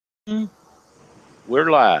We're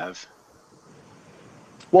live.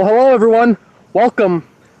 Well, hello everyone. Welcome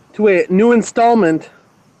to a new installment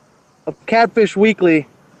of Catfish Weekly,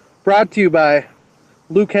 brought to you by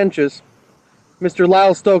Luke Henches, Mr.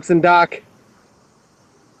 Lyle Stokes, and Doc.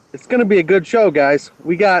 It's going to be a good show, guys.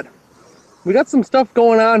 We got some stuff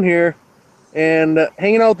going on here, and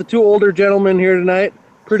hanging out with the two older gentlemen here tonight.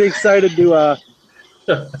 Pretty excited to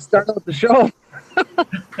start out the show.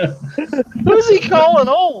 Who's he calling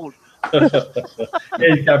old?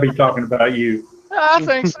 He's got to be talking about you. I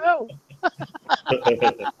think so.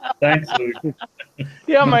 Thanks, Luke.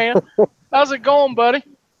 Yeah, man. How's it going, buddy?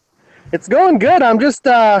 It's going good. I'm just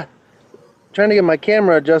trying to get my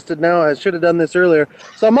camera adjusted now. I should have done this earlier.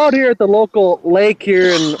 So I'm out here at the local lake here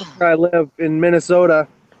in where I live in Minnesota.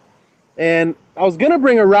 And I was going to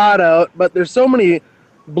bring a rod out, but there's so many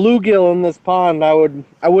bluegill in this pond, I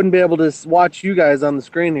wouldn't be able to watch you guys on the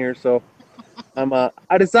screen here. So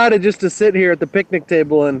I decided just to sit here at the picnic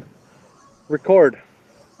table and record.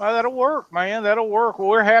 Well, that'll work, man. That'll work. Well,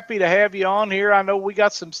 we're happy to have you on here. I know we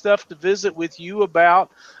got some stuff to visit with you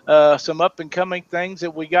about, some up and coming things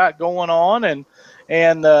that we got going on.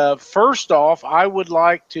 And first off, I would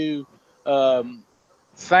like to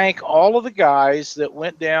thank all of the guys that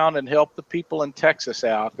went down and helped the people in Texas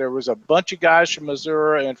out. There was a bunch of guys from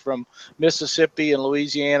Missouri and from Mississippi and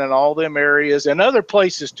Louisiana and all them areas and other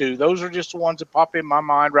places too. Those are just the ones that pop in my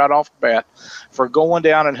mind right off the bat for going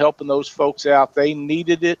down and helping those folks out. They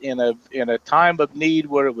needed it in a time of need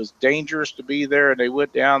where it was dangerous to be there, and they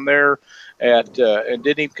went down there and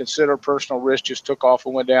didn't even consider personal risk, just took off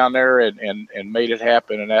and went down there and made it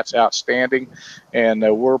happen, and that's outstanding. And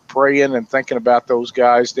we're praying and thinking about those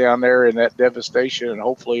guys down there in that devastation, and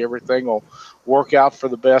hopefully everything will work out for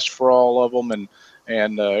the best for all of them,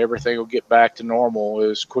 and everything will get back to normal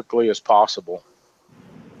as quickly as possible.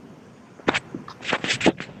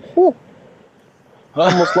 Whew.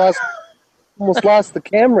 Almost lost the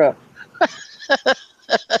camera.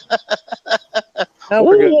 Now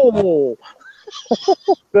we're good.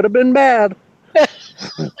 Could have been bad.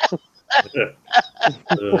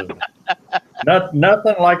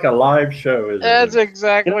 Nothing like a live show, is That's it?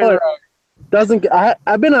 exactly You know, right.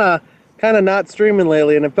 I've been kind of not streaming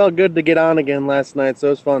lately, and it felt good to get on again last night, so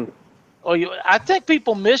it was fun. Oh, I think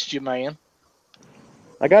people missed you, man.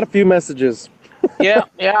 I got a few messages. Yeah,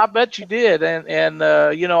 I bet you did. And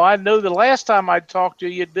I know the last time I talked to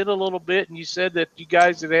you, it'd been a little bit, and you said that you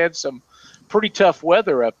guys had some pretty tough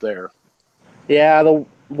weather up there. Yeah, the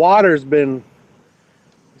water's been,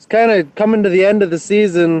 it's kind of coming to the end of the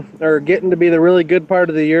season, or getting to be the really good part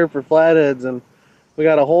of the year for flatheads, and we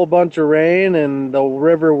got a whole bunch of rain, and the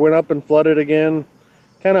river went up and flooded again.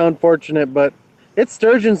 Kind of unfortunate, but it's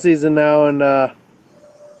sturgeon season now, and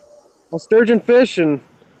sturgeon fish, and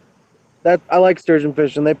that I like sturgeon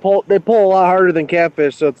fishing. They pull a lot harder than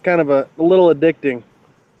catfish, so it's kind of a little addicting.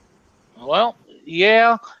 Well,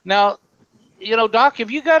 yeah. Now, Doc,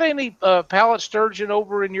 have you got any pallet sturgeon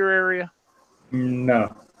over in your area?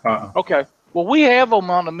 No. Okay. Well, we have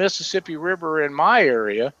them on the Mississippi River in my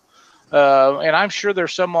area, and I'm sure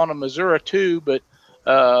there's some on the Missouri too, but,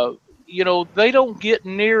 they don't get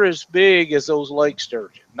near as big as those lake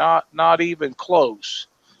sturgeon, not even close.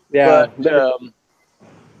 Yeah. But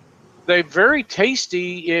they're very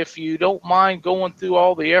tasty if you don't mind going through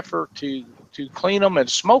all the effort to clean them and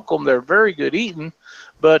smoke them. They're very good eating.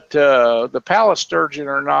 But the pallet sturgeon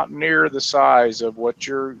are not near the size of what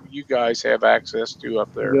you guys have access to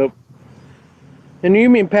up there. Yep. And you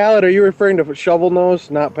mean pallet? Are you referring to shovel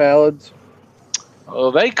nose, not pallets?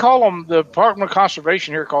 They call them, the Department of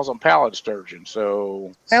Conservation here calls them pallet sturgeon.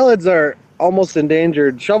 So Pallets are almost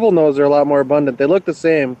endangered. Shovel nose are a lot more abundant. They look the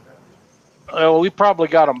same. we probably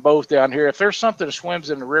got them both down here. If there's something that swims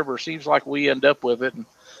in the river, seems like we end up with it.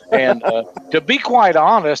 And to be quite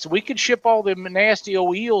honest, we could ship all them nasty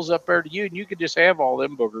old eels up there to you, and you could just have all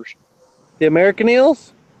them boogers. The American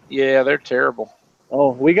eels? Yeah, they're terrible.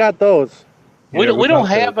 Oh, we got those. We don't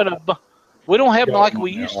have them like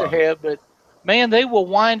we Yeah, used to have, but man, they will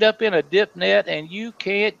wind up in a dip net, and you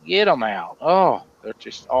can't get them out. Oh, they're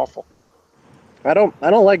just awful. I don't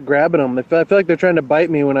like grabbing them. I feel like they're trying to bite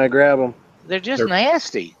me when I grab them. They're just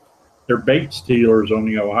nasty. They're bait stealers on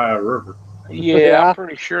the Ohio River. Yeah, I'm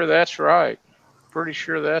pretty sure that's right.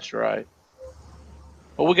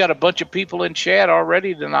 Well, we got a bunch of people in chat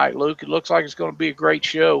already tonight, Luke. It looks like it's going to be a great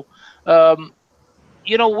show.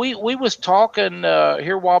 We was talking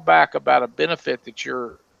here a while back about a benefit that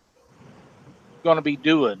you're going to be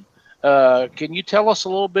doing. Can you tell us a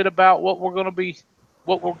little bit about what we're going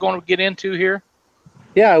to get into here?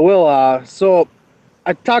 Yeah, I will. So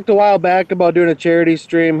I talked a while back about doing a charity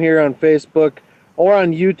stream here on Facebook. or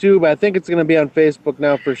on YouTube. I think it's going to be on Facebook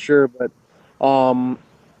now for sure. But the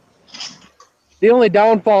only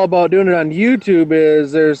downfall about doing it on YouTube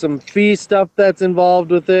is there's some fee stuff that's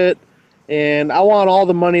involved with it. And I want all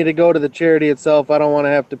the money to go to the charity itself. I don't want to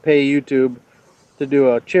have to pay YouTube to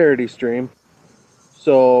do a charity stream.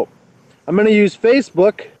 So I'm going to use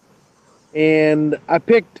Facebook. And I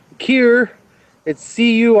picked Cure. It's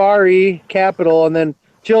CURE, capital, and then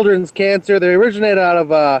Children's Cancer. They originate out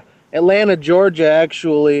of Atlanta, Georgia,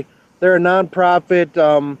 actually. They're a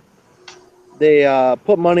nonprofit. They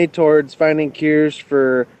put money towards finding cures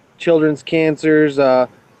for children's cancers.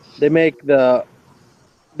 They make the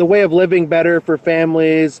way of living better for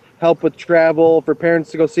families, help with travel, for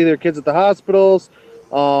parents to go see their kids at the hospitals.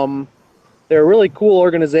 They're a really cool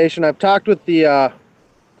organization. I've talked with the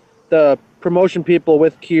promotion people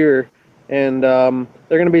with Cure, and they're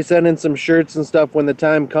going to be sending some shirts and stuff when the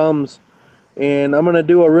time comes. And I'm going to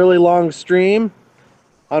do a really long stream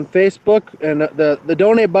on Facebook, and the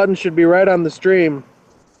donate button should be right on the stream.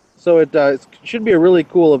 So it should be a really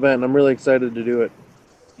cool event. I'm really excited to do it.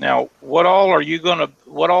 Now, what all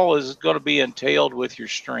is gonna be entailed with your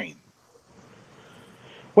stream?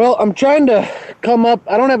 Well, I'm trying to come up.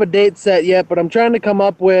 I don't have a date set yet, but I'm trying to come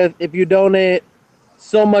up with, if you donate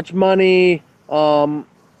so much money,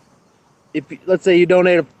 if let's say you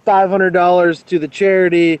donate $500 to the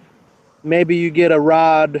charity, maybe you get a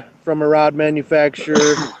rod from a rod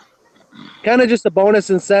manufacturer. Kind of just a bonus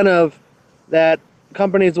incentive that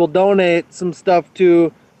companies will donate some stuff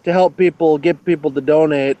to help people, get people to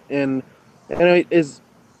donate, and it is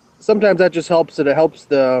sometimes that just helps it. It helps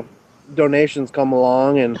the donations come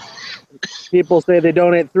along, and people say they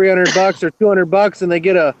donate $300 or $200 and they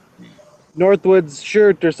get a Northwoods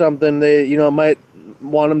shirt or something. They might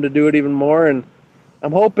want them to do it even more, and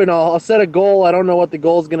I'm hoping I'll set a goal. I don't know what the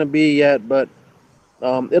goal is going to be yet, but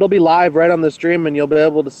it'll be live right on the stream, and you'll be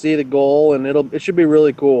able to see the goal, and it should be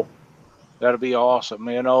really cool. That'll be awesome,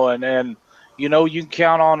 and you can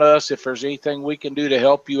count on us if there's anything we can do to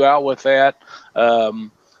help you out with that.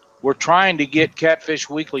 We're trying to get Catfish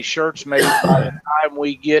Weekly shirts made by the time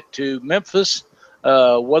we get to Memphis.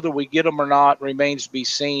 Whether we get them or not remains to be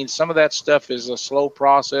seen. Some of that stuff is a slow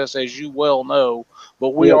process, as you well know, but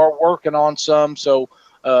we are working on some. So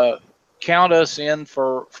count us in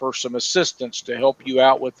for some assistance to help you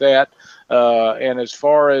out with that. And as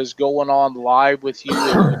far as going on live with you,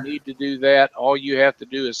 if you need to do that, all you have to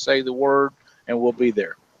do is say the word, and we'll be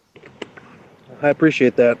there. I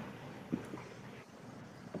appreciate that.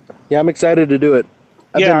 Yeah, I'm excited to do it.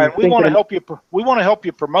 And we want to help you. We want to help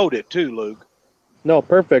you promote it too, Luke. No,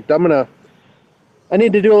 perfect. I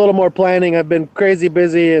need to do a little more planning. I've been crazy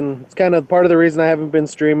busy, and it's kind of part of the reason I haven't been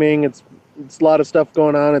streaming. It's a lot of stuff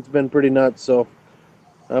going on. It's been pretty nuts. So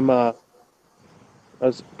I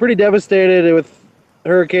was pretty devastated with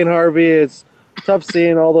Hurricane Harvey. It's tough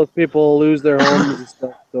seeing all those people lose their homes and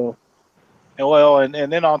stuff. So.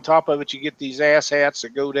 And then on top of it, you get these asshats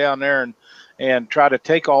that go down there and try to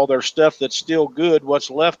take all their stuff that's still good,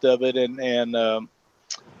 what's left of it, and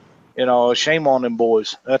shame on them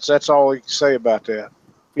boys. That's all we can say about that.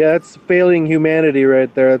 Yeah, that's failing humanity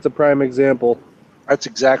right there. That's a prime example. That's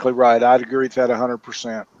exactly right. I'd agree with that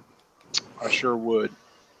 100%. I sure would.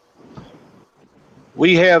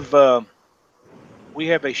 We have a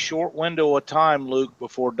short window of time, Luke,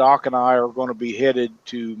 before Doc and I are going to be headed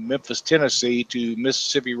to Memphis, Tennessee, to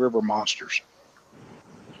Mississippi River Monsters.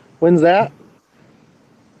 When's that?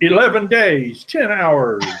 11 days, 10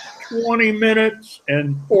 hours, 20 minutes,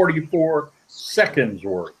 and 44 seconds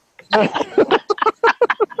worth.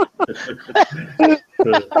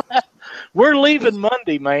 We're leaving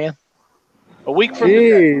Monday, man. A week from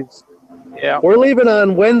today. Yeah. We're leaving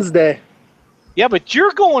on Wednesday. Yeah, but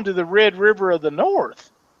you're going to the Red River of the North.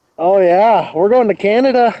 Oh, yeah. We're going to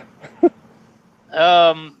Canada.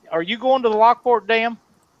 Are you going to the Lockport Dam?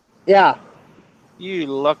 Yeah. You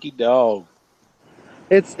lucky dog.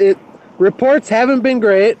 Reports haven't been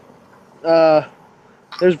great.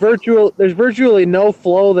 There's virtually no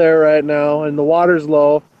flow there right now, and the water's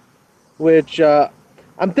low, which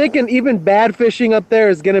I'm thinking even bad fishing up there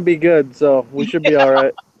is going to be good, so we should be all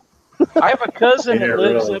right. I have a cousin that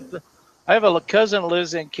lives I have a cousin that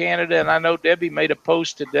lives in Canada, and I know Debbie made a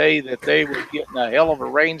post today that they were getting a hell of a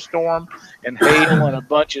rainstorm and hail and a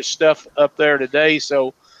bunch of stuff up there today,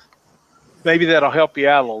 so maybe that'll help you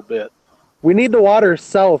out a little bit. We need the water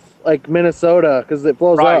south, like Minnesota, because it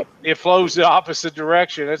flows up. It flows the opposite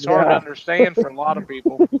direction. It's hard to understand for a lot of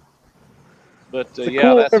people. But,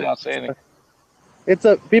 cool that's outstanding. It's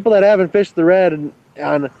people that haven't fished the red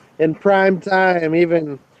in prime time,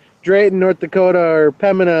 even Drayton, North Dakota, or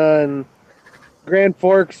Pembina, and Grand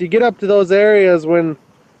Forks. You get up to those areas when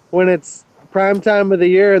it's prime time of the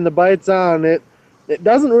year and the bite's on. It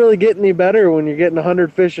doesn't really get any better when you're getting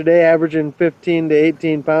 100 fish a day, averaging 15 to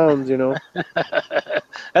 18 pounds. You know.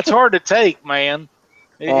 That's hard to take, man.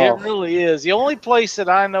 It Oh, really is. The only place that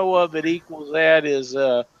I know of that equals that is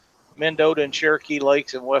Mendota and Cherokee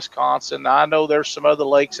Lakes in Wisconsin. Now, I know there's some other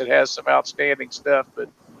lakes that has some outstanding stuff, but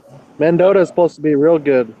Mendota is supposed to be real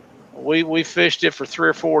good. we fished it for 3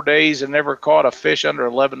 or 4 days and never caught a fish under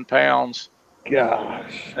 11 pounds.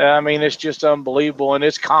 Gosh. I mean, it's just unbelievable, and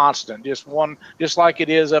it's constant. Just one, just like it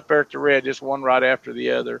is up there at the red, just one right after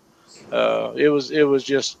the other. It was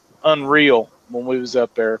just unreal when we was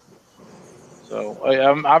up there. So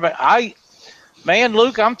man,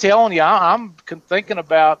 Luke, I'm telling you, I'm thinking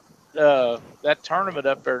about that tournament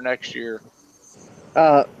up there next year.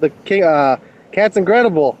 The king, Cat's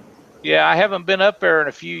Incredible. Yeah, I haven't been up there in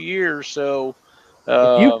a few years, so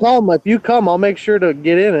If you come, I'll make sure to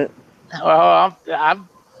get in it.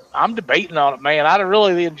 I'm debating on it, man. I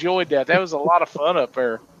really enjoyed that. That was a lot of fun up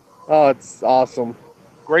there. Oh, it's awesome.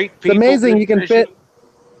 Great It's people, amazing good you can fishing. fit.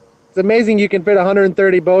 It's amazing you can fit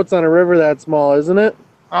 130 boats on a river that small, isn't it?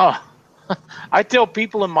 Oh, I tell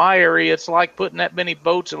people in my area, it's like putting that many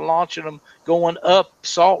boats and launching them going up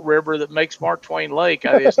Salt River that makes Mark Twain Lake.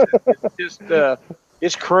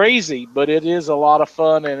 It's crazy, but it is a lot of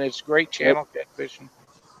fun and it's great Yep. channel catfishing.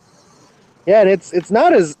 Yeah, and it's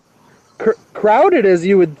not as crowded as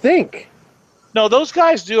you would think. No, those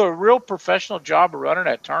guys do a real professional job of running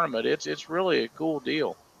that tournament. It's really a cool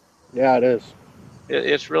deal. Yeah, it is.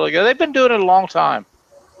 It's really good. They've been doing it a long time.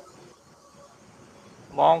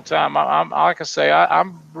 Long time. I'm like I say,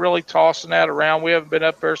 I'm really tossing that around. We haven't been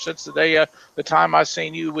up there since the time I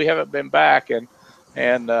seen you. We haven't been back, and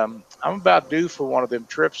I'm about due for one of them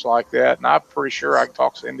trips like that. And I'm pretty sure I can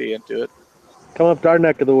talk Cindy into it. Come up to our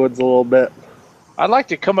neck of the woods a little bit. I'd like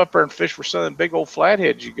to come up there and fish for some of them big old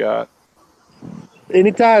flatheads you got.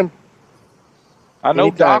 Anytime. I know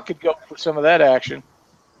Anytime. Doc could go for some of that action.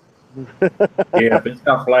 Yeah, if it's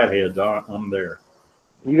got flatheads, I'm there.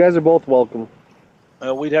 You guys are both welcome.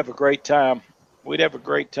 We'd have a great time. We'd have a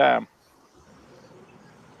great time.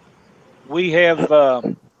 We have uh,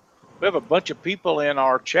 we have a bunch of people in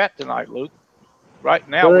our chat tonight, Luke. Right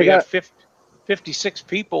now What do they we have got? 56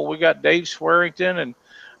 people. We got Dave Swearington and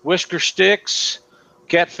Whisker Sticks,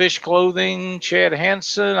 Catfish Clothing, Chad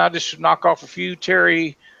Hansen. I just knock off a few.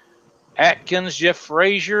 Terry Atkins, Jeff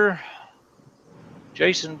Frazier,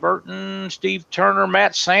 Jason Burton, Steve Turner,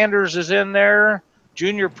 Matt Sanders is in there,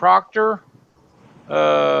 Junior Proctor,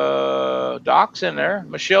 Doc's in there,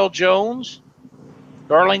 Michelle Jones,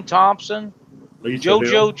 Darling Thompson, Lisa Hill.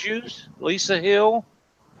 JoJo Juice, Lisa Hill.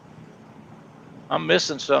 I'm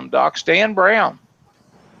missing some, Doc. Stan Brown.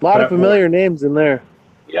 A lot of Fat familiar names in there.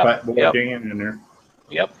 Yep. Fat Boy Yep. Dan in there.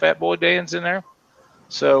 Yep. Fat Boy Dan's in there.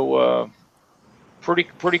 So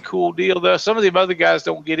pretty cool deal though. Some of the other guys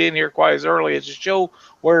don't get in here quite as early. As the show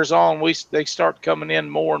wears on, they start coming in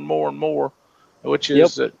more and more and more, which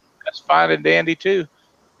is that's fine and dandy too.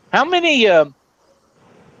 How many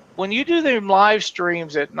when you do them live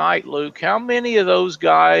streams at night, Luke? How many of those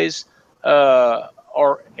guys are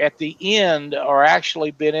at the end are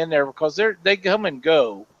actually been in there because they come and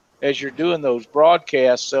go as you're doing those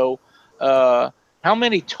broadcasts? So how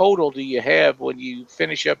many total do you have when you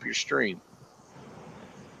finish up your stream?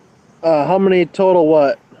 How many total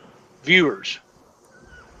what? Viewers.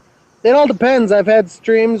 It all depends. I've had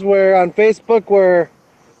streams where on Facebook where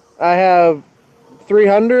I have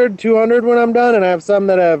 300, 200 when I'm done, and I have some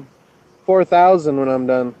that have 4,000 when I'm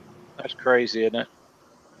done. That's crazy, isn't it?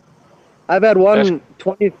 I've had That's,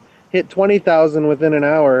 one hit 20,000 within an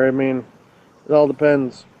hour. I mean, it all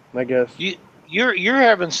depends, I guess. you're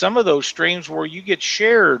having some of those streams where you get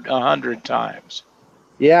shared 100 times.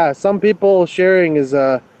 Yeah, some people sharing is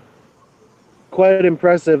quite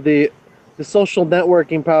impressive. The social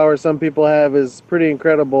networking power some people have is pretty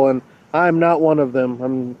incredible, and I'm not one of them.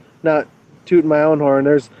 I'm not tooting my own horn.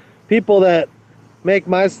 There's people that make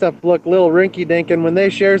my stuff look a little rinky dink, and when they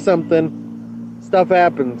share something, stuff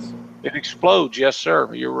happens. It explodes, yes,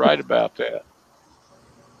 sir. You're right about that,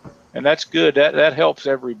 and that's good. That helps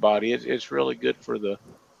everybody. It's really good for the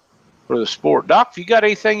sport. Doc, if you got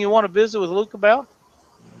anything you want to visit with Luke about?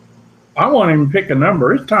 I want him to pick a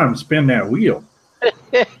number. It's time to spin that wheel.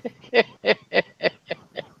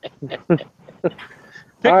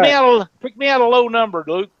 Pick me out a low number,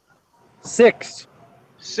 Luke. 6.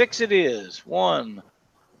 6 it is. 1,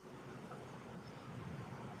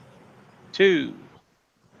 2,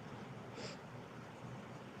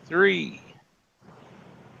 3,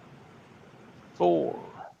 4,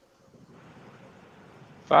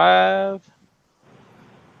 5,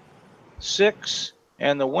 6.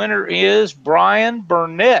 And the winner is Brian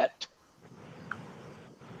Burnett.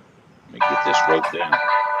 Let me get this rope down.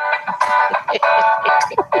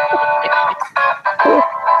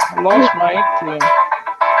 I lost my ink pen.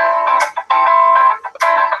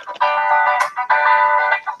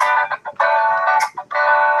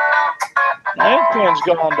 My ink pen's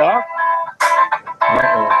gone, Doc.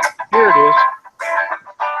 Uh-oh. Here it is.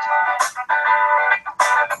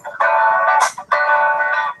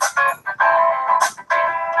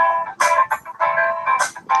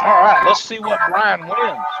 All right, let's see what Brian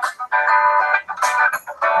wins.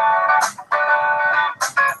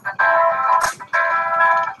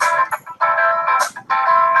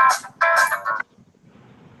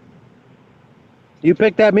 You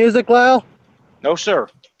picked that music, Lyle? No, sir.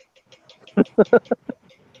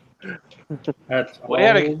 That's We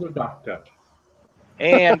had all the doctor.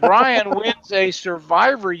 And Brian wins a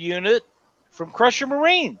Survivor unit from Crusher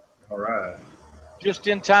Marine. All right. Just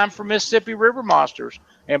in time for Mississippi River Monsters.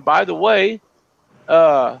 And by the way,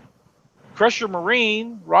 Crusher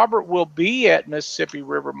Marine, Robert will be at Mississippi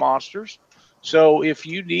River Monsters. So if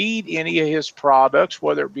you need any of his products,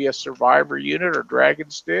 whether it be a Survivor unit or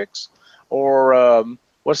Dragon Sticks, or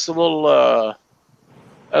what's the little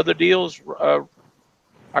other deals?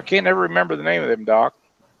 I can't ever remember the name of them, Doc.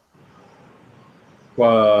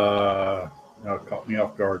 No, it caught me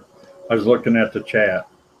off guard. I was looking at the chat.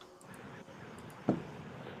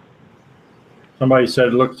 Somebody said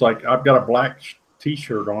it looks like I've got a black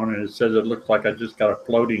T-shirt on, and it says it looks like I just got a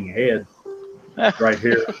floating head right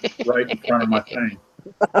here, right in front of my thing.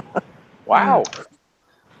 Wow.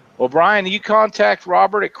 Well, Brian, you contact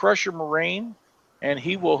Robert at Crusher Marine, and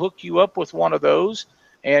he will hook you up with one of those.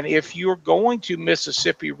 And if you're going to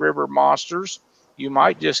Mississippi River Monsters, you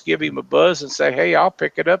might just give him a buzz and say, hey, I'll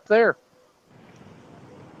pick it up there.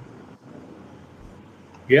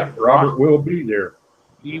 Yep, Robert will be there.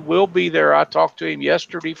 He will be there. I talked to him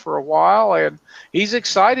yesterday for a while, and he's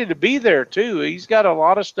excited to be there, too. He's got a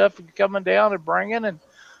lot of stuff coming down and bringing, and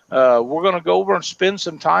we're going to go over and spend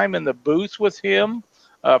some time in the booth with him,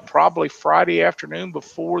 probably Friday afternoon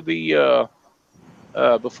before the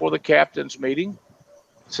captain's meeting.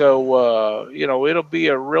 So, it'll be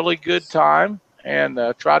a really good time, and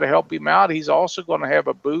try to help him out. He's also going to have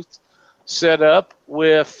a booth set up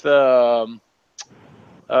with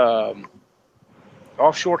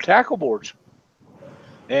offshore tackle boards.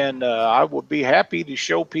 And I would be happy to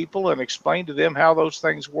show people and explain to them how those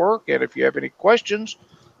things work. And if you have any questions,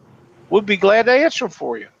 we'd be glad to answer them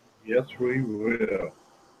for you. Yes, we will.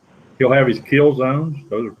 He'll have his kill zones.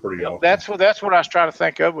 Those are pretty awesome. That's what I was trying to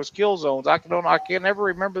think of was kill zones. I can't never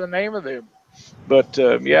remember the name of them. But,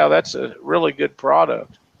 yeah, that's a really good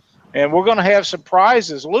product. And we're going to have some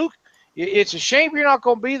prizes. Luke, it's a shame you're not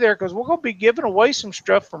going to be there because we're going to be giving away some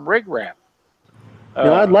stuff from Rig Wrap.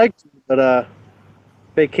 I'd like to, but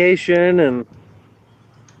vacation, and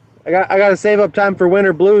I got to save up time for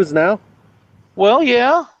winter blues now. Well,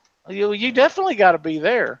 yeah, you definitely got to be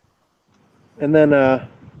there. And then,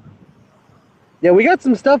 yeah, we got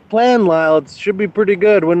some stuff planned, Lyle. It should be pretty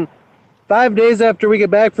good. When 5 days after we get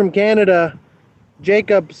back from Canada,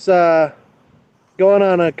 Jacob's going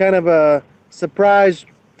on a kind of a surprise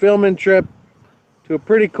filming trip to a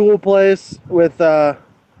pretty cool place with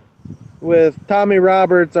Tommy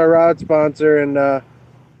Roberts, our rod sponsor, and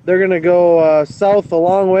they're gonna go south a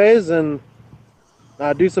long ways and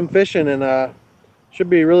do some fishing, and should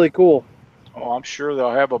be really cool. Oh, I'm sure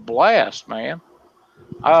they'll have a blast, man.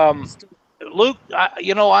 Luke,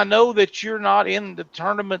 I know that you're not in the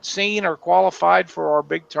tournament scene or qualified for our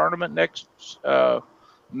big tournament next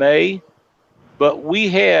May, but we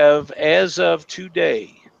have, as of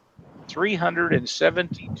today,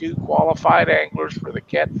 372 qualified anglers for the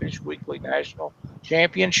Catfish Weekly National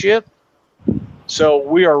Championship. So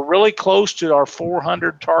we are really close to our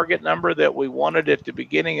 400 target number that we wanted at the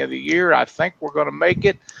beginning of the year. I think we're going to make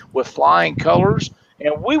it with flying colors,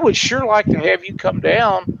 and we would sure like to have you come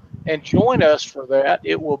down and join us for that.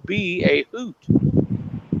 It will be a hoot.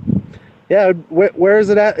 Yeah, where is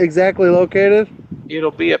it at exactly located?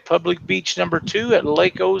 It'll be at Public Beach number 2 at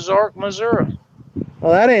Lake Ozark, Missouri.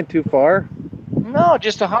 Well, that ain't too far. No,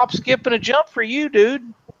 just a hop, skip, and a jump for you,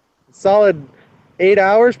 dude. Solid 8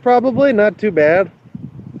 hours, probably. Not too bad.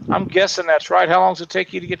 I'm guessing that's right. How long does it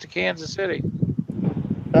take you to get to Kansas City?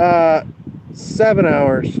 7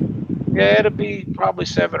 hours. Yeah, it'll be probably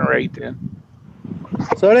 7 or 8 then.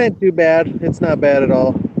 So it ain't too bad. It's not bad at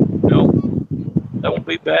all. No, that won't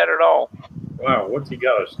be bad at all. Wow, what's he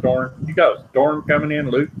got? A storm? You got a storm coming in,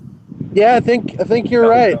 Luke? Yeah, I think you're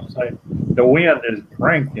right. The wind is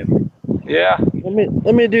cranking. Yeah.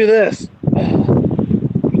 Let me do this.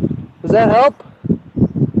 Does that help?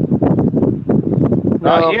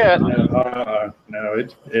 Not yet. No,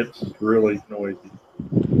 it's really noisy.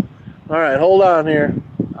 All right, hold on here.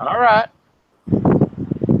 All right.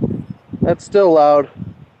 That's still loud.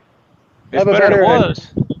 It's better than it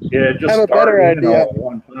was. Yeah, it just Have a better started in idea. all at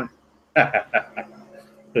one time.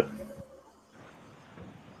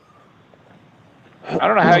 I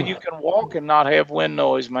don't know how you can walk and not have wind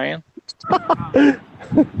noise, man.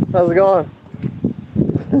 How's it going?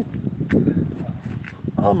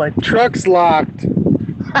 Oh, my truck's locked.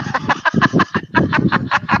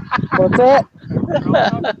 What's up?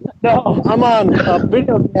 No, I'm on a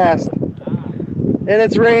video cast, and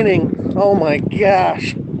it's raining. Oh my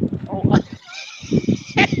gosh.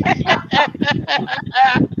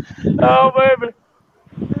 Oh, baby.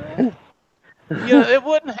 Yeah, it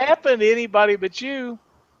wouldn't happen to anybody but you.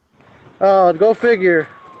 Oh, go figure.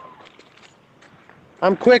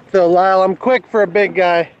 I'm quick though, Lyle. I'm quick for a big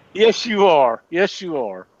guy. Yes, you are. Yes, you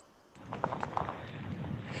are.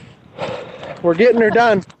 We're getting her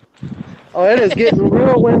done. Oh, it is getting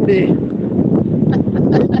real windy.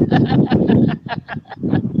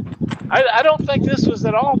 I don't think this was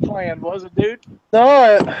at all planned, was it, dude? No,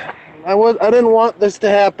 I didn't want this to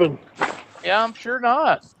happen. Yeah, I'm sure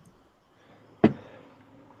not.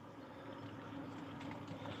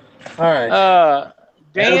 All right.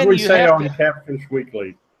 Dan, As we you say have on to, Catfish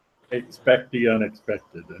Weekly, expect the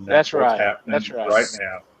unexpected, and That's what's right. happening That's right. right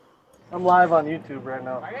now. I'm live on YouTube right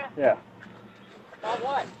now. Are you? Yeah. On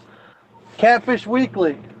what? Catfish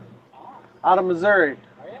Weekly. Out of Missouri.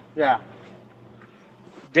 Are you? Yeah.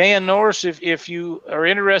 Dan Norris, if you are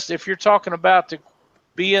interested, if you're talking about to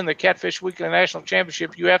be in the Catfish Weekly National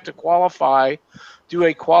Championship, you have to qualify, do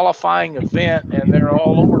a qualifying event, and they're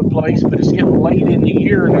all over the place, but it's getting late in the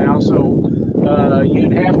year now, so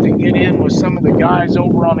you'd have to get in with some of the guys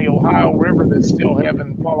over on the Ohio River that's still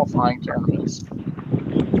having qualifying tournaments.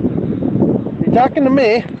 You talking to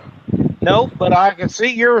me? Nope, but I can see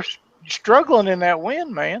you're struggling in that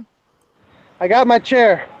wind, man. I got my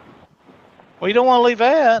chair. Well, you don't want to leave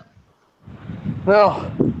that.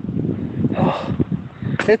 No. Oh,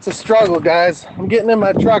 it's a struggle, guys. I'm getting in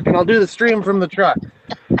my truck, and I'll do the stream from the truck.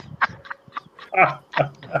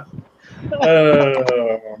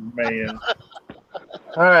 Oh man,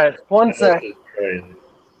 All right, one this sec. is crazy.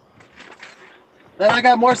 Then I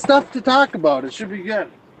got more stuff to talk about. It should be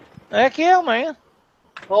good. Heck yeah, man.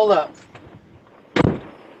 Hold up.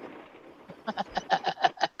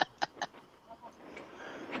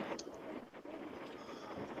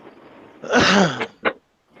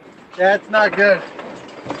 That's not good.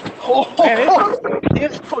 Man,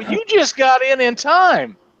 you just got in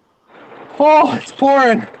time. Oh, it's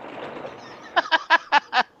pouring.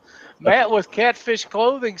 Matt with Catfish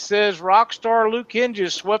Clothing says Rockstar Luke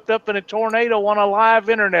Hinges swept up in a tornado on a live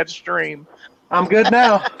internet stream. I'm good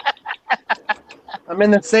now. I'm in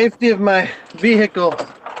the safety of my vehicle.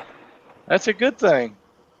 That's a good thing.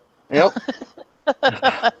 Yep.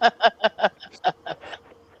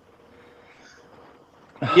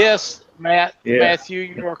 Yes, Matt, Yeah. Matthew,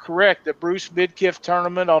 you are correct. The Bruce Midkiff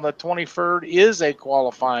tournament on the 23rd is a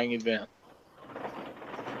qualifying event.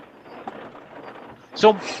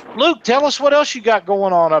 So, Luke, tell us what else you got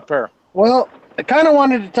going on up there. Well, I kind of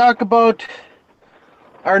wanted to talk about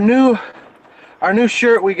our new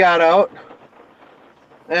shirt we got out,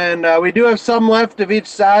 and we do have some left of each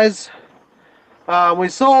size. We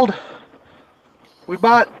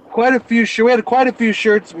bought quite a few. We had quite a few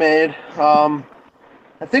shirts made.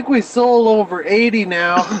 I think we sold over 80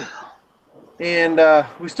 now, and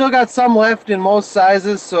we still got some left in most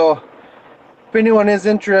sizes. So, if anyone is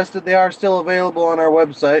interested, they are still available on our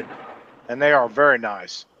website. And they are very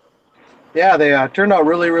nice. Yeah, they turned out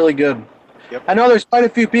really, really good. Yep. I know there's quite a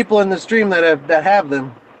few people in the stream that have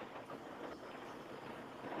them.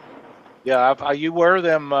 Yeah, you wear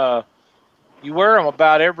them. You wear them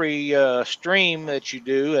about every stream that you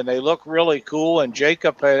do, and they look really cool. And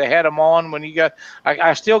Jacob had them on when you got.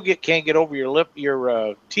 I still can't get over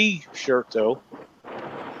your T-shirt though.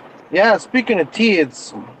 Yeah, speaking of tea,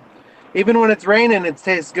 it's even when it's raining, it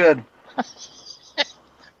tastes good.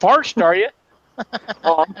 Parched, are you?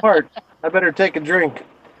 Oh, I'm parched. I better take a drink.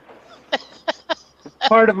 It's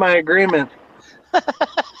part of my agreement.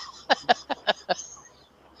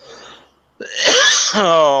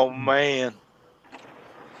 Oh man,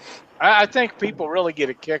 I think people really get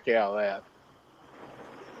a kick out of that.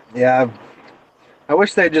 Yeah, I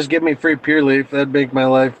wish they'd just give me free Pure Leaf. That'd make my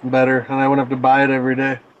life better, and I wouldn't have to buy it every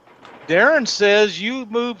day. Darren says you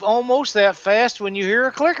move almost that fast when you hear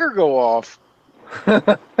a clicker go off.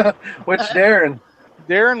 Which Darren?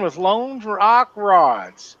 Darren with Lone Rock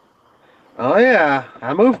Rods. Oh yeah,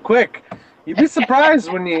 I move quick. You'd be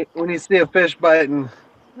surprised when you see a fish biting.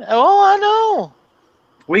 Oh, I know.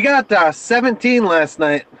 We got 17 last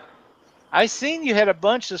night. I seen you had a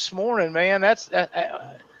bunch this morning, man. That's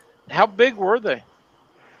how big were they?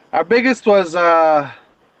 Our biggest was um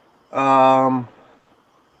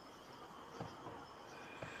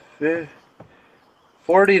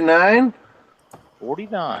 49,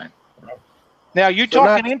 49. Now, you so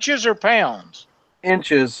not talking inches or pounds?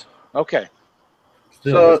 inches. Okay.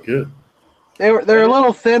 Still, So that's good. they're a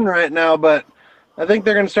little thin right now, but I think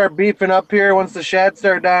they're gonna start beefing up here once the shad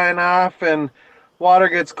start dying off and water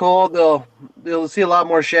gets cold. They'll see a lot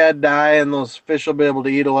more shad die, and those fish will be able to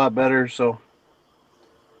eat a lot better. So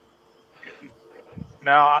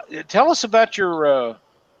Now, tell us about your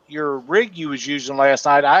rig you was using last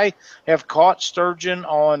night. I have caught sturgeon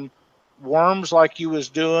on worms like you was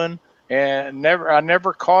doing, and I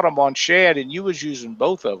never caught them on shad, and you was using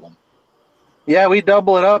both of them. yeah, we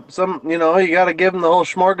double it up. You got to give them the whole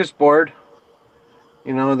smorgasbord.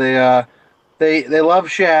 They love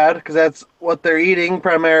shad because that's what they're eating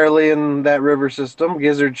primarily in that river system,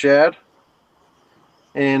 gizzard shad.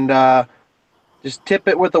 And just tip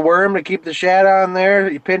it with a worm to keep the shad on there.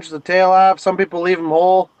 You pinch the tail off. Some people leave them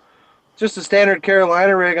whole. Just a standard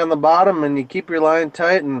Carolina rig on the bottom, and you keep your line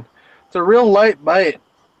tight. And it's a real light bite,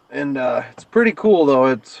 and it's pretty cool though.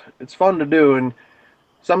 It's fun to do. And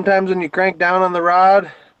sometimes when you crank down on the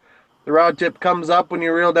rod tip comes up when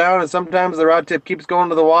you reel down, and sometimes the rod tip keeps going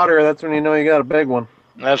to the water. That's when you know you got a big one.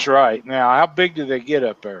 That's right. Now, how big do they get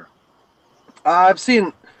up there? I've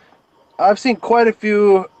seen quite a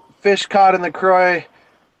few fish caught in the Croy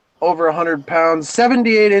over 100 pounds.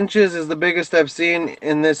 78 inches is the biggest I've seen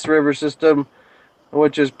in this river system,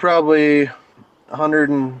 which is probably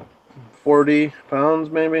 140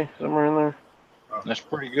 pounds, maybe somewhere in there. That's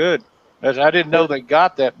pretty good. I didn't know they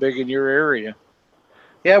got that big in your area.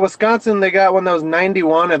 Yeah, Wisconsin, they got one that was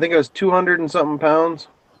 91. I think it was 200 and something pounds.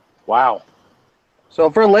 Wow.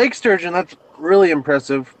 So for a lake sturgeon, that's really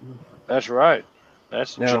impressive. That's right.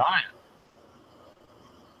 That's Yeah. giant.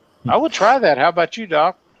 I would try that. How about you,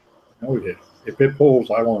 Doc? Oh yeah. If it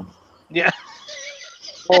pulls, I won't. Yeah.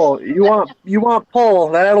 Pull. You want pull.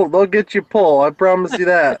 They'll get you pull. I promise you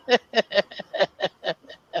that.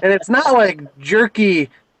 And it's not like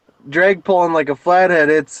jerky drag pulling like a flathead.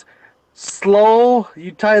 It's slow.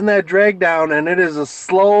 You tighten that drag down, and it is a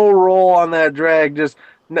slow roll on that drag. Just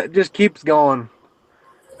keeps going.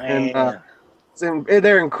 And Man.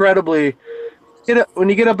 they're incredibly. When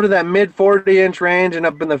you get up into that mid 40-inch range and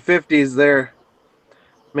up in the 50s,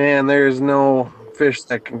 there's no fish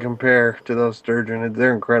that can compare to those sturgeon.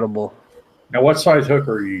 They're incredible. Now, what size hook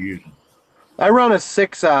are you using? I run a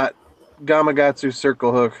 6-aught Gamakatsu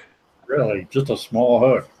circle hook. Really, just a small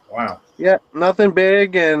hook. Wow. Yeah, nothing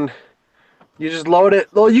big, and you just load it.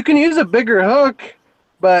 Well, you can use a bigger hook,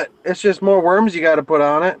 but it's just more worms you got to put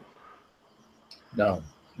on it. No.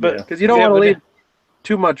 But Yeah. Because you don't want to leave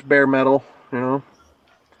too much bare metal, you know.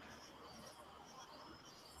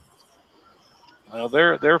 Well,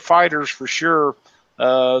 they're fighters for sure.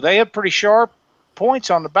 They have pretty sharp points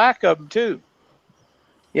on the back of them too.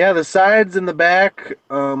 Yeah, the sides and the back,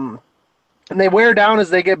 and they wear down as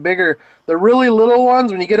they get bigger. The really little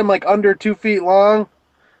ones, when you get them like under 2 feet long,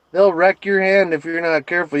 they'll wreck your hand if you're not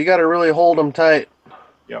careful. You got to really hold them tight.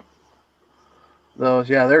 Yep. Those,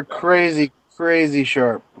 yeah, they're crazy, crazy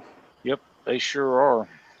sharp. Yep, they sure are.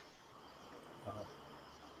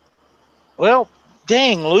 Well,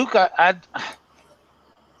 dang, Luke, I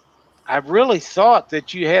really thought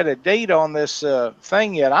that you had a date on this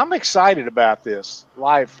thing yet. I'm excited about this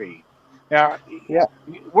live feed. Now, Yeah.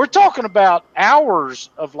 we're talking about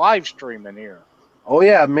hours of live streaming here. Oh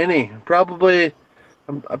yeah, many. I'm probably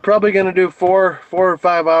gonna do 4 or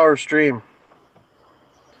 5 hour stream.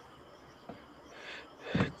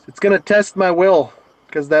 It's gonna test my will,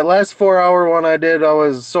 because that last 4 hour one I did, I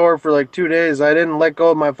was sore for like 2 days. I didn't let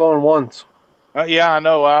go of my phone once. Yeah, I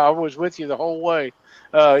know. I was with you the whole way.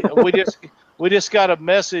 We just got a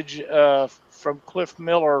message from Cliff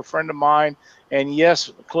Miller, a friend of mine, and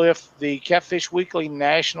yes, Cliff, the Catfish Weekly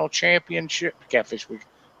National Championship, Catfish Week,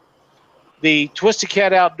 the Twisted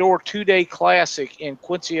Cat Outdoor 2-day Classic in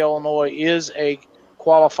Quincy, Illinois, is a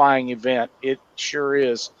qualifying event. It sure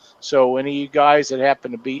is. So any of you guys that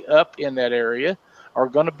happen to be up in that area are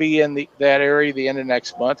going to be in that area the end of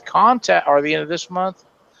next month. The end of this month.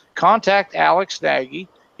 Contact Alex Nagy.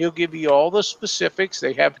 He'll give you all the specifics.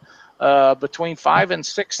 They have between $5,000 and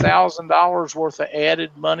 $6,000 worth of added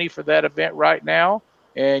money for that event right now.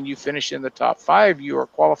 And you finish in the top 5, you are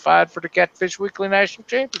qualified for the Catfish Weekly National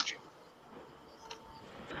Championship.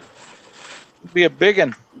 It'd be a big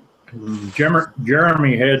one.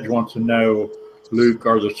 Jeremy Hedge wants to know, Luke,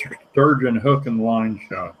 are the sturgeon hook and line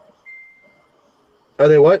shy? Are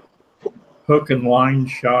they what? Hook and line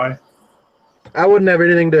shy? I wouldn't have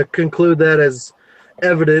anything to conclude that as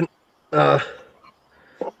evident.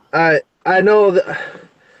 I know that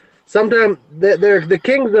sometimes they're the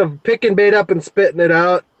kings of picking bait up and spitting it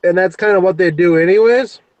out, and that's kind of what they do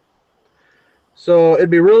anyways. So it'd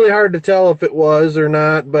be really hard to tell if it was or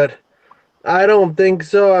not, but I don't think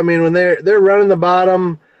so. I mean, when they're running the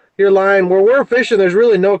bottom, your line where we're fishing, there's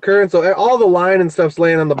really no current, so all the line and stuff's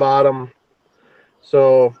laying on the bottom.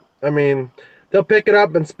 So I mean, they'll pick it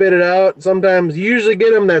up and spit it out. Sometimes, you usually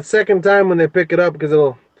get them that second time when they pick it up because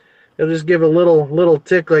it'll just give a little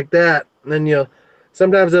tick like that, and then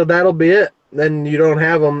sometimes that'll be it. Then you don't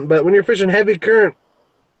have them. But when you're fishing heavy current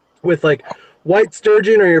with like white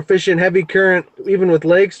sturgeon, or you're fishing heavy current even with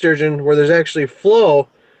lake sturgeon where there's actually flow,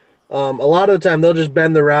 a lot of the time they'll just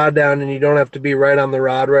bend the rod down and you don't have to be right on the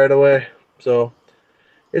rod right away. So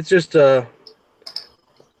it's just I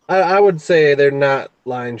would say they're not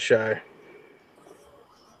line shy.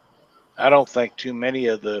 I don't think too many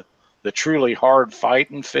of the truly hard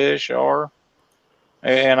fighting fish are.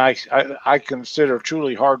 And I consider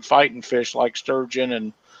truly hard fighting fish like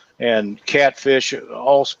sturgeon and catfish,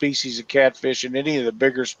 all species of catfish, and any of the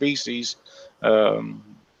bigger species. The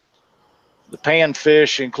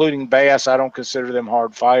panfish, including bass, I don't consider them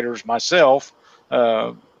hard fighters myself.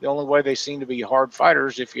 The only way they seem to be hard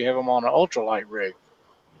fighters if you have them on an ultralight rig.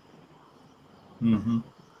 Mm-hmm.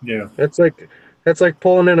 Yeah. That's like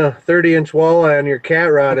pulling in a 30-inch walleye on your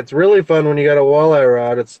cat rod. It's really fun when you got a walleye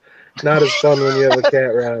rod. It's not as fun when you have a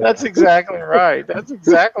cat rod. That's exactly right. That's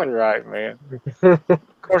exactly right, man. Of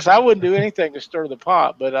course, I wouldn't do anything to stir the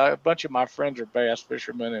pot, but a bunch of my friends are bass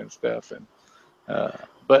fishermen and stuff. And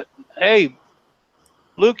but hey,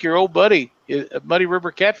 Luke, your old buddy, Muddy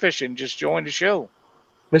River Catfishing, just joined the show.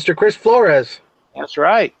 Mr. Chris Flores. That's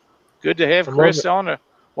right. Good to have Chris on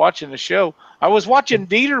watching the show. I was watching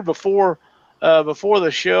Dieter before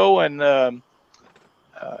the show, and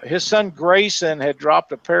his son Grayson had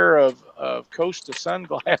dropped a pair of Costa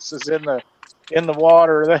sunglasses in the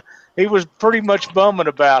water. He was pretty much bumming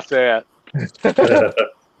about that.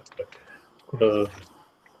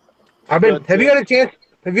 Have you had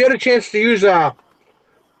a chance to use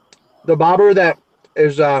the bobber that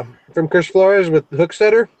is from Chris Flores with the hook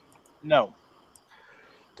setter? No.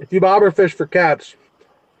 If you bobber fish for cats,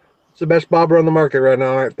 it's the best bobber on the market right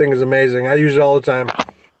now. That thing is amazing. I use it all the time.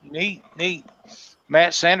 Neat.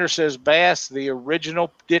 Matt Sanders says bass, the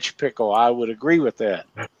original ditch pickle. I would agree with that.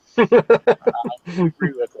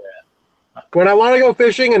 When I want to go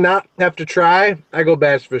fishing and not have to try, I go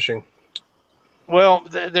bass fishing. Well,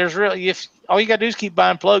 there's really, if all you got to do is keep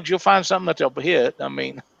buying plugs, you'll find something that they'll hit. I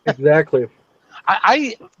mean, exactly.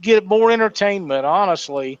 I get more entertainment,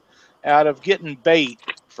 honestly, out of getting bait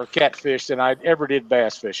for catfish than I ever did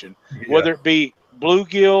bass fishing. Yeah. Whether it be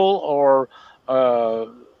bluegill or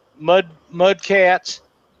mud cats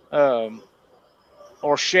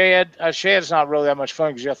or shad. Shad's not really that much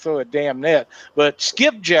fun because you have to throw a damn net. But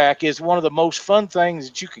skipjack is one of the most fun things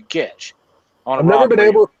that you could catch. I've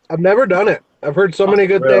never done it. I've heard so many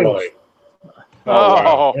good things.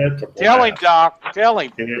 Oh, tell him, Doc. Tell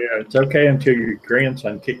him. Yeah, it's okay until your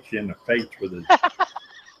grandson kicks you in the face with his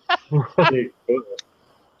big foot.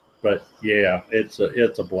 But yeah, it's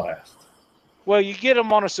a blast. Well, you get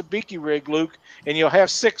them on a sabiki rig, Luke, and you'll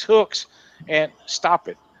have 6 hooks and stop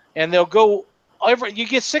it, and they'll go. You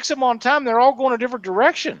get 6 of them on time. They're all going a different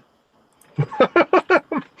direction.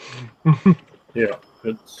 Yeah,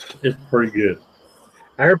 it's pretty good.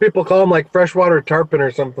 I heard people call them like freshwater tarpon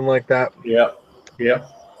or something like that. Yeah.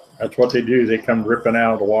 That's what they do. They come ripping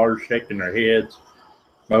out of the water, shaking their heads.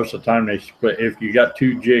 Most of the time they split. If you got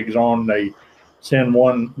 2 jigs on, they send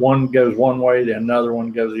one goes one way, the another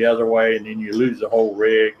one goes the other way, and then you lose the whole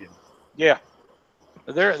rig. Yeah,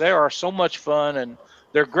 they are so much fun, and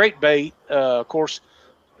they're great bait. Of course,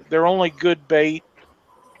 they're only good bait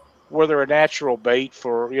where they're a natural bait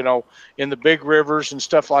for, in the big rivers and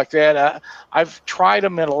stuff like that. I've tried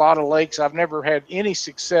them in a lot of lakes. I've never had any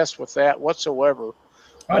success with that whatsoever.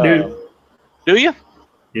 I do. Do you?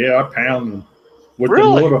 Yeah, I pound them with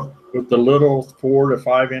really? with the little 4 to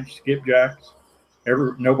 5 inch skipjacks.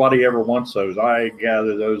 Nobody ever wants those. I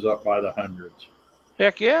gather those up by the hundreds.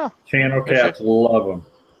 Heck yeah. Channel cats love them.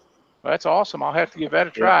 That's awesome. I'll have to give that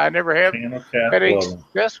a try. I never have had any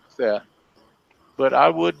success with that. But I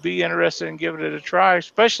would be interested in giving it a try,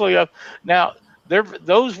 especially now.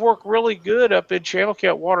 Those work really good up in channel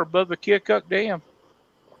cat water above the Keokuk Dam.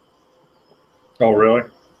 Oh, really?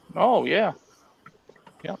 Oh, yeah.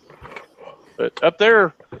 But up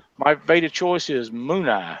there, My bait of choice is Moon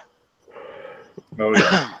Eye. Oh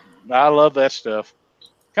yeah. I love that stuff.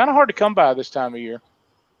 Kind of hard to come by this time of year.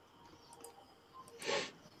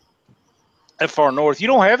 That far north. You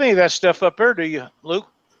don't have any of that stuff up there, do you, Luke?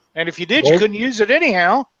 And if you did, you Gold? couldn't use it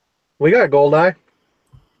anyhow, We got gold eye.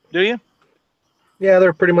 do you? Yeah,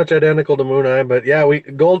 they're pretty much identical to moon eye, but yeah,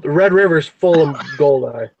 Red River's full of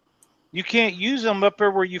gold eye. You can't use them up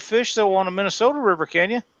there where you fish, though, on the Minnesota River,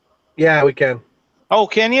 can you? Yeah, we can. Oh,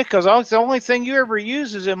 can you? Because the only thing you ever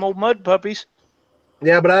use is them old mud puppies.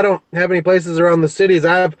 Yeah, but I don't have any places around the cities.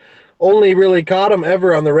 I've only really caught them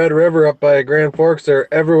ever on the Red River up by Grand Forks.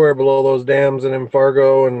 They're everywhere below those dams and in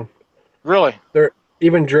Fargo, and Really? they're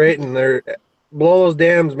even Drayton. They're below those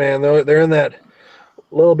dams, man. They're in that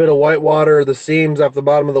little bit of whitewater, the seams off the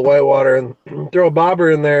bottom of the whitewater, and throw a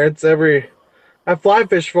bobber in there. I fly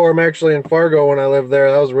fish for them actually in Fargo when I lived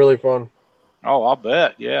there. That was really fun. Oh, I'll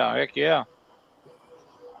bet. Yeah, heck yeah.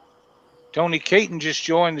 Tony Caton just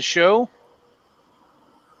joined the show.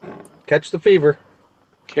 Catch the fever.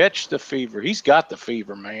 Catch the fever. He's got the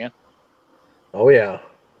fever, man. Oh yeah.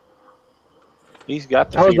 He's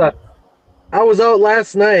got the fever. I was out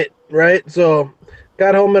last night, right? So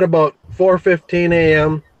got home at about 4:15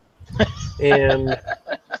 a.m. and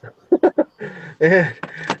and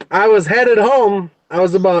I was headed home. I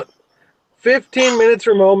was about 15 minutes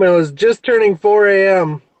from home. It was just turning 4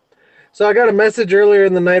 a.m. So I got a message earlier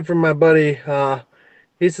in the night from my buddy.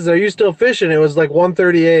 He says, "Are you still fishing?" It was like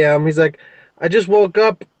 1:30 a.m. He's like, "I just woke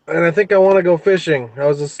up and I think I want to go fishing. I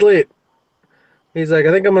was asleep." He's like,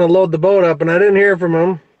 "I think I'm going to load the boat up," and I didn't hear from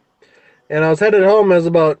him. And I was headed home. It was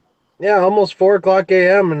about, almost 4 o'clock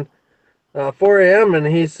a.m. and 4 a.m. And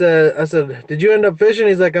I said, "Did you end up fishing?"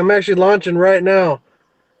 He's like, "I'm actually launching right now."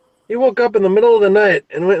 He woke up in the middle of the night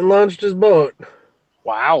and went and launched his boat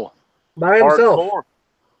Wow. by himself. Hardcore.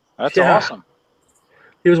 That's Yeah. awesome.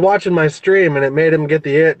 He was watching my stream and it made him get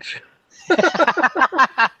the itch.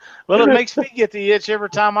 Well, it makes me get the itch every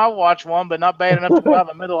time I watch one, but not bad enough to go out in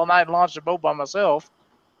the middle of the night and launch the boat by myself.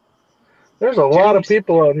 There's a lot of James-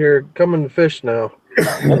 people out here coming to fish now.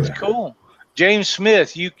 That's cool. James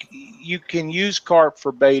Smith, you can use carp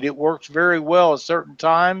for bait. It works very well at certain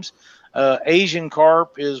times. Asian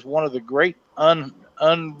carp is one of the great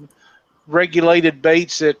unregulated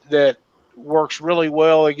baits that works really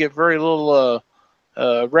well. They get very little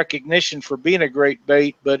recognition for being a great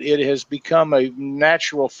bait, but it has become a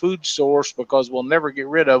natural food source because we'll never get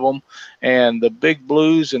rid of them. And the big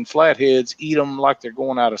blues and flatheads eat them like they're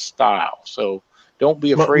going out of style. So don't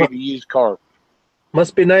be afraid to use carp.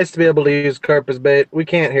 Must be nice to be able to use carp as bait. We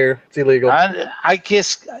can't here. It's illegal. I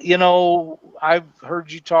guess, I've heard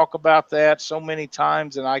you talk about that so many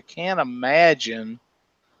times, and I can't imagine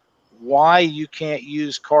why you can't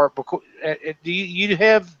use carp. Do you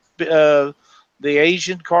have the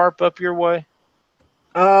Asian carp up your way?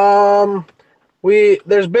 There's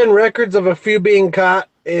been records of a few being caught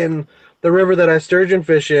in the river that I sturgeon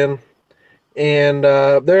fish in, and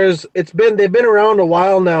they've been around a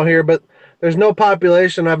while now here, but there's no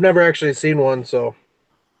population. I've never actually seen one, so.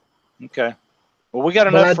 Okay. Well, we got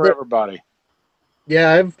enough for everybody.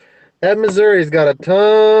 Yeah, that Missouri's got a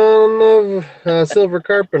ton of silver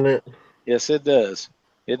carp in it. Yes, it does.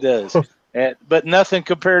 It does. But nothing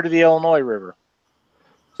compared to the Illinois River.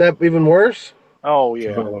 Is that even worse? Oh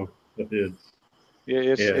yeah. Oh, it is.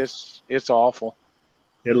 It's awful.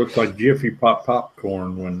 It looks like Jiffy Pop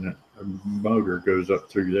popcorn when a motor goes up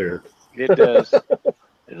through there. It does.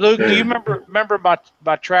 Luke, do you remember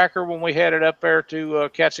my tracker when we had it up there to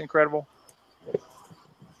Catch Incredible?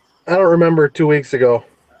 I don't remember 2 weeks ago.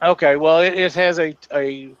 Okay, well, it has a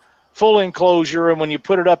full enclosure, and when you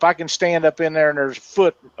put it up, I can stand up in there, and there's a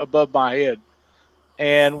foot above my head.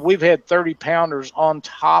 And we've had 30-pounders on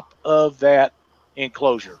top of that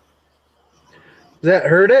enclosure. Does that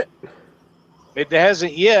hurt it? It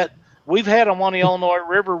hasn't yet. We've had them on the Illinois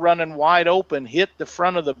River running wide open, hit the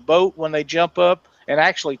front of the boat when they jump up, and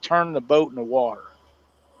actually turn the boat in the water.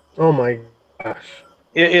 Oh my gosh.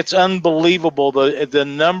 It's unbelievable, the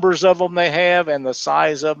numbers of them they have and the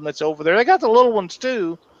size of them that's over there. They got the little ones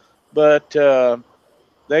too, but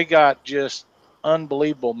they got just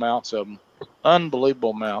unbelievable amounts of them. Unbelievable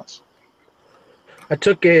amounts. I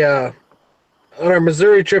took on our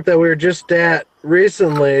Missouri trip that we were just at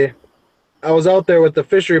recently, I was out there with the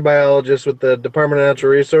fishery biologist with the Department of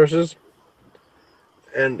Natural Resources,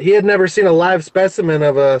 and he had never seen a live specimen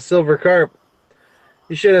of a silver carp.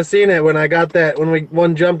 You should have seen it when I got that, when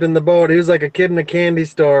one jumped in the boat. He was like a kid in a candy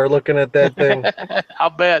store looking at that thing. I'll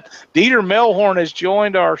bet. Dieter Melhorn has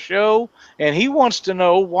joined our show, and he wants to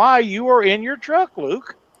know why you are in your truck,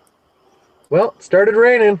 Luke. Well, it started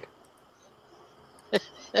raining.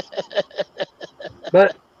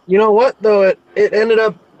 But you know what, though? It ended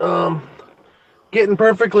up getting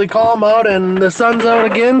perfectly calm out, and the sun's out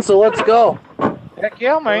again, so let's go. Heck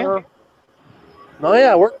yeah, man. Oh,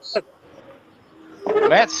 yeah, we're good.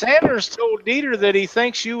 Matt Sanders told Dieter that he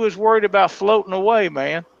thinks you was worried about floating away,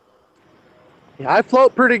 man. Yeah, I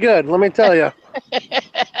float pretty good, let me tell you.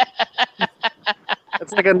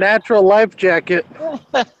 It's like a natural life jacket.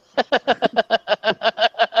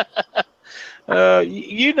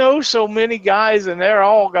 You know so many guys, and they're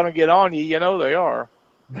all going to get on you. You know they are.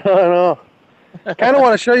 I know. Kind of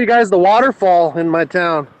want to show you guys the waterfall in my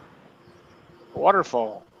town.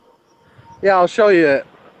 Waterfall. Yeah, I'll show you it.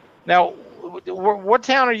 Now, what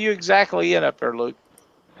town are you exactly in up there, Luke?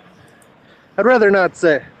 I'd rather not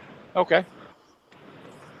say. Okay.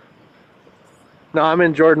 No, I'm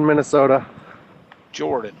in Jordan, Minnesota.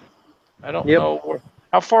 Jordan. I don't Yep. know.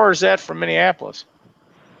 How far is that from Minneapolis?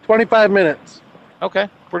 25 minutes. Okay.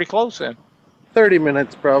 Pretty close then. 30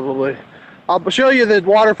 minutes, probably. I'll show you the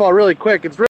waterfall really quick. It's